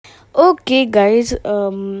Okay, guys.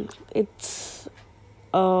 It's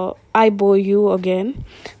I bore you again.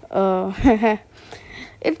 Uh,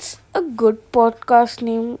 it's a good podcast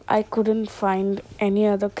name. I couldn't find any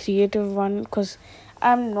other creative one because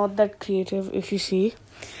I'm not that creative. If you see,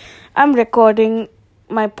 I'm recording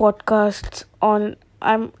my podcasts on.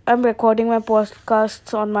 I'm recording my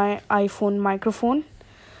podcasts on my iPhone microphone.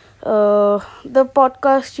 The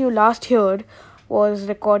podcast you last heard was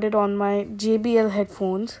recorded on my JBL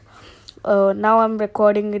headphones. Now I'm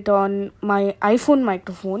recording it on my iPhone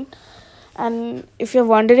microphone. And if you're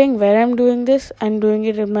wondering where I'm doing this, I'm doing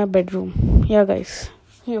it in my bedroom. Yeah, guys,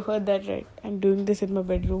 you heard that right. I'm doing this in my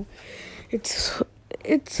bedroom. It's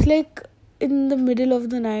it's like in the middle of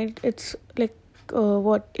the night. It's like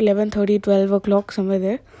 11:30, 12 o'clock somewhere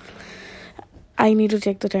there. I need to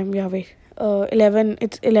check the time. Yeah, wait. 11.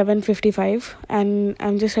 It's 11:55, and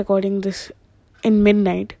I'm just recording this in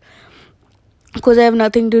midnight because I have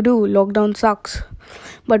nothing to do. Lockdown sucks.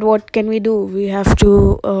 But what can we do? We have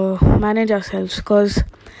to manage ourselves because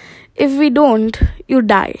if we don't, you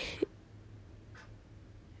die.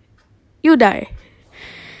 You die.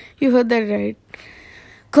 You heard that right.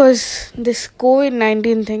 Because this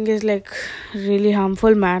COVID-19 thing is like really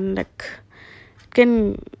harmful, man. Like, it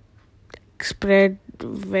can spread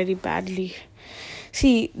very badly.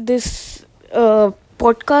 See, this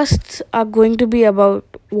podcasts are going to be about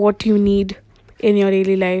what you need in your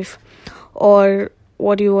daily life or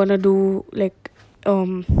what you want to do, like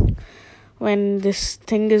when this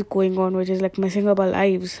thing is going on, which is like messing up our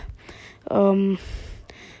lives. um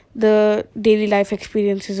the daily life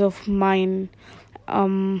experiences of mine.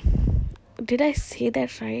 um did I say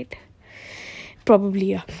that right? Probably,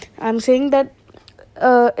 yeah. I'm saying that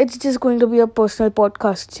it's just going to be a personal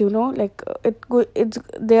podcast, like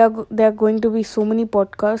there are going to be so many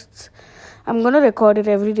podcasts. I'm gonna record it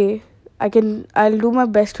every day. I'll do my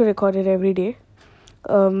best to record it every day.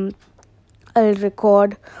 um I'll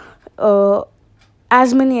record uh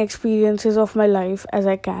as many experiences of my life as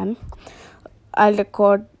I can. I'll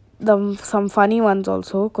record them some funny ones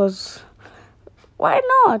also, because why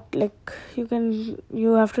not? Like, you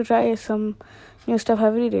have to try some new stuff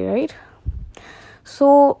every day, right? So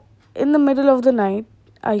in the middle of the night,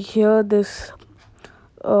 I hear this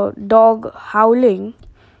dog howling.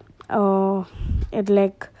 It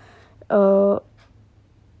like uh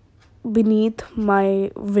beneath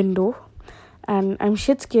my window, and I'm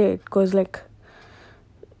shit scared because like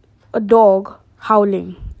a dog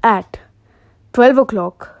howling at 12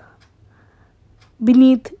 o'clock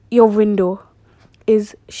beneath your window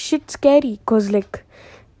is shit scary, because like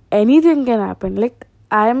anything can happen. Like,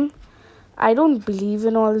 I don't believe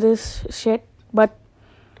in all this shit, but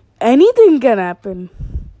anything can happen.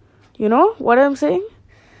 You know what I'm saying?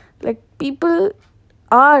 Like, people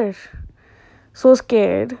are so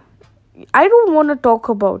scared. I don't want to talk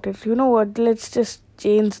about it. You know what? Let's just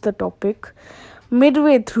change the topic.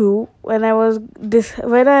 Midway through, when I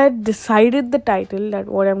had decided the title that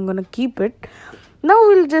what I'm gonna keep it, now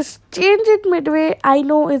we'll just change it midway. I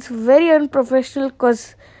know it's very unprofessional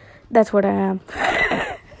because that's what I am.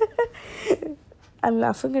 I'm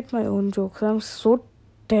laughing at my own jokes. I'm so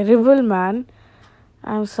terrible, man.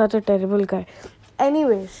 I'm such a terrible guy.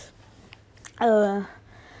 Anyways, uh,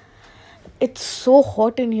 it's so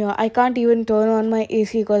hot in here. I can't even turn on my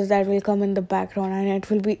AC because that will come in the background and it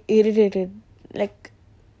will be irritated. Like,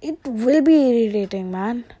 it will be irritating,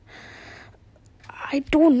 man. I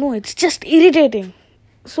don't know. It's just irritating.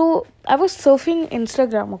 So, I was surfing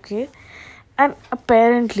Instagram, okay? And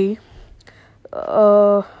apparently,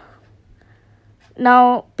 uh,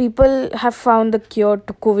 now people have found the cure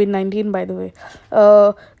to COVID-19, by the way.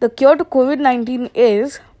 The cure to COVID-19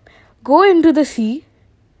 is go into the sea,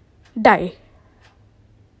 die.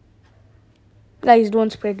 Guys,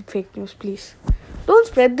 don't spread fake news, please. Don't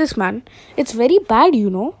spread this, man. It's very bad,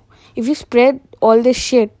 If you spread all this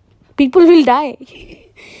shit, people will die.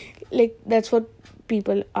 Like, that's what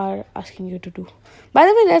people are asking you to do. By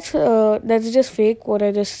the way, that's just fake what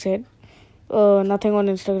I just said. Nothing on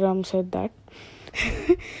Instagram said that.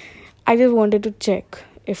 I just wanted to check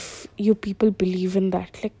if you people believe in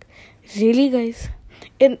that. Like, really, guys?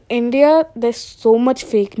 In India, there's so much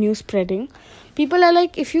fake news spreading. People are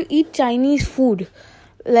like, if you eat Chinese food,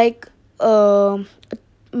 like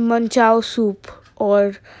manchao soup,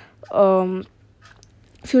 or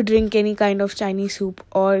if you drink any kind of Chinese soup,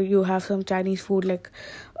 or you have some Chinese food like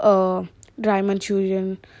dry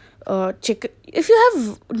Manchurian, chicken. If you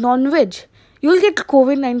have non-veg, you'll get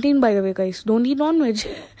COVID-19, by the way, guys. Don't eat non-veg.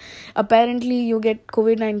 Apparently, you get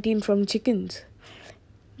COVID-19 from chickens.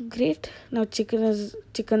 Great. Now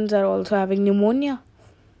chickens are also having pneumonia.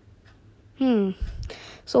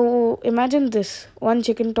 So imagine this, one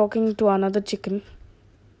chicken talking to another chicken.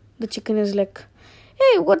 The chicken is like,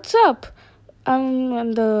 "Hey, what's up?"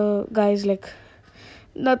 And the guy is like,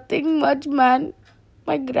 "Nothing much, man.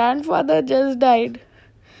 My grandfather just died."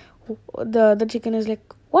 The other chicken is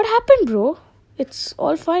like, "What happened, bro? It's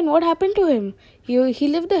all fine. What happened to him? He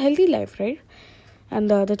lived a healthy life, right?" And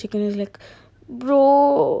the other chicken is like,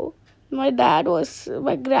 "Bro, my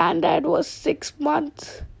granddad was 6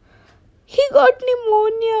 months. He got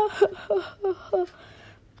pneumonia."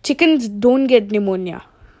 Chickens don't get pneumonia.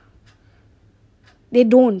 They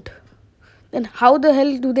don't. Then how the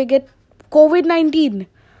hell do they get COVID-19?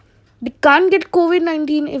 They can't get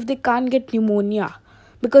COVID-19 if they can't get pneumonia.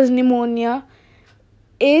 Because pneumonia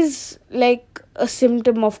is like a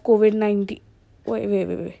symptom of COVID-19.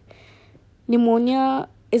 Wait. Pneumonia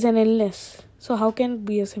is an illness. So how can it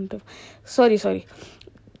be a symptom? Sorry.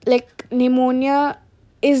 Like pneumonia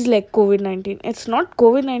is like COVID-19. It's not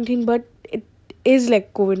COVID-19, but it is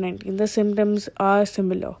like COVID-19. The symptoms are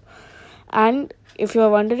similar. And if you are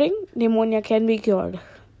wondering, pneumonia can be cured.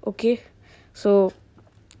 Okay? So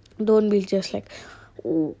don't be just like,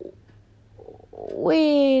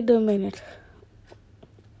 wait a minute.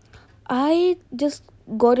 I just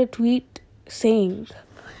got a tweet saying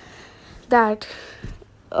that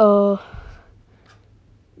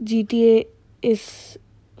GTA is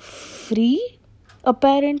free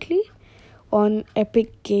apparently on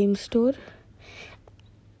Epic Game Store,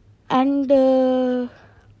 and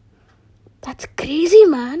that's crazy,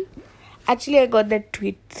 man. Actually, I got that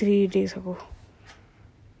tweet 3 days ago.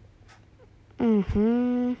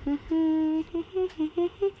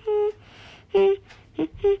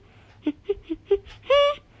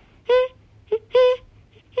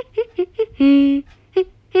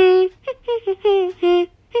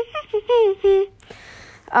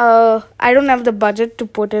 I don't have the budget to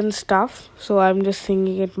put in stuff, so I'm just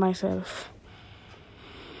singing it myself.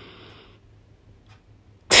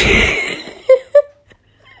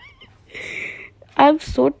 I'm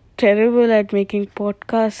so terrible at making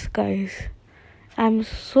podcasts, guys. I'm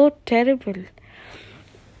so terrible.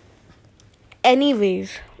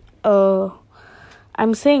 Anyways,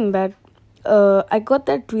 I'm saying that I got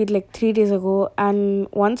that tweet like 3 days ago, and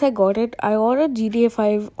once I got it, I ordered GTA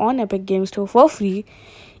 5 on Epic Game Store for free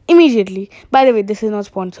immediately. By the way, this is not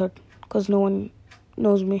sponsored because no one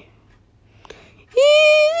knows me.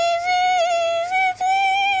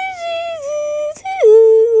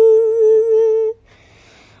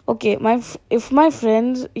 Okay, if my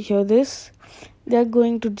friends hear this, they're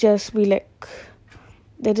going to just be like,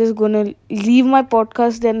 they're just gonna leave my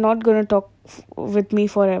podcast. They're not gonna talk with me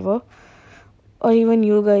forever. Or even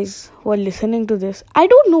you guys who are listening to this. I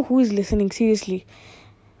don't know who is listening, seriously.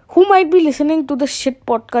 Who might be listening to the shit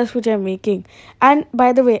podcast which I'm making? And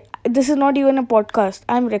by the way, this is not even a podcast.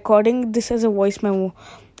 I'm recording this as a voice memo.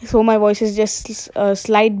 So my voice is just a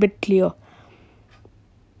slight bit clear.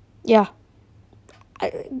 Yeah.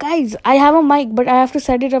 Guys, I have a mic, but I have to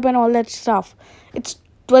set it up and all that stuff. It's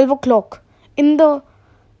 12 o'clock in the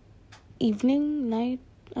evening, night.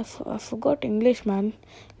 I forgot English, man.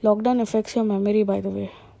 Lockdown affects your memory, by the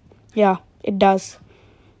way. Yeah, it does.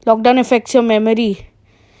 Lockdown affects your memory.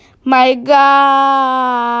 My God.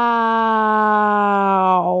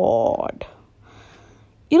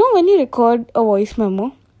 You know, when you record a voice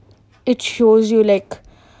memo, it shows you like,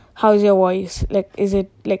 how's your voice? Like, is it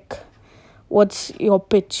like, what's your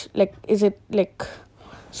pitch? Like, is it like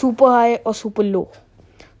super high or super low?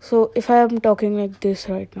 So if I am talking like this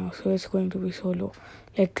right now, so it's going to be so low.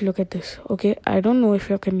 Like, look at this. Okay, I don't know if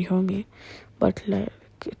you can hear me, but like,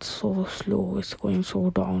 it's so slow. It's going so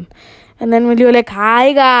down. And then when you're like,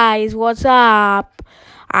 "Hi guys, what's up?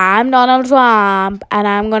 I'm Donald Trump, and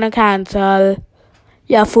I'm gonna cancel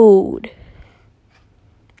your food.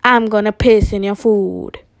 I'm gonna piss in your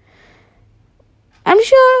food." I'm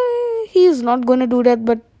sure he's not gonna do that,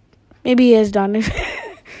 but maybe he has done it.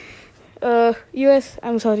 US,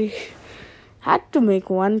 I'm sorry. Had to make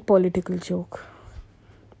one political joke.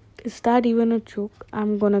 Is that even a joke?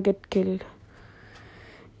 I'm gonna get killed.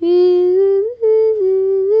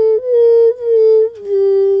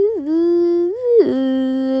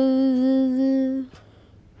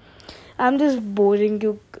 I'm just boring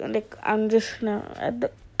you. Like, I'm just now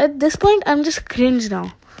at this point, I'm just cringe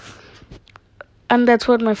now. And that's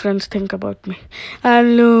what my friends think about me.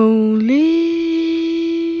 I'm lonely.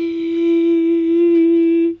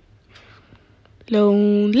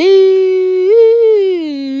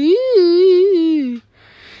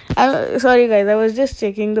 Sorry guys, I was just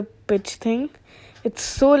checking the pitch thing. It's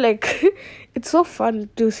so like, it's so fun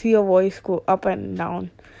to see your voice go up and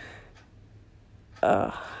down.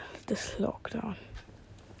 This lockdown.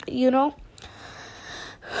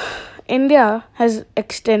 India has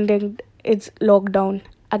extended its lockdown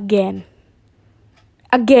again.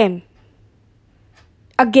 Again.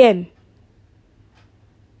 Again.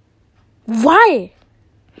 Why?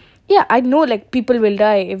 Yeah, I know like people will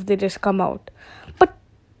die if they just come out. But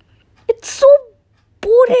it's so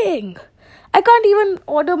boring. I can't even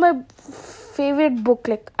order my favorite book.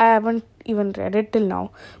 Like, I haven't even read it till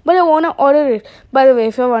now. But I want to order it. By the way,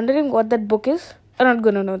 if you're wondering what that book is, I'm not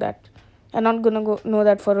going to know that. I'm not going to know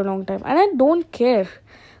that for a long time. And I don't care.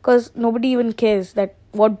 Because nobody even cares that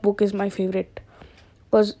what book is my favorite.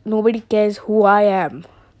 Because nobody cares who I am.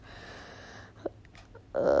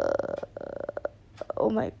 Oh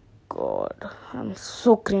my god. I'm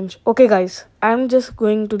so cringe. Okay, guys. I'm just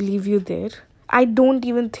going to leave you there. I don't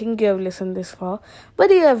even think you have listened this far. But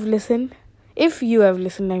you have listened. If you have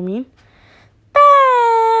listened, I mean.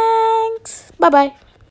 Thanks. Bye-bye.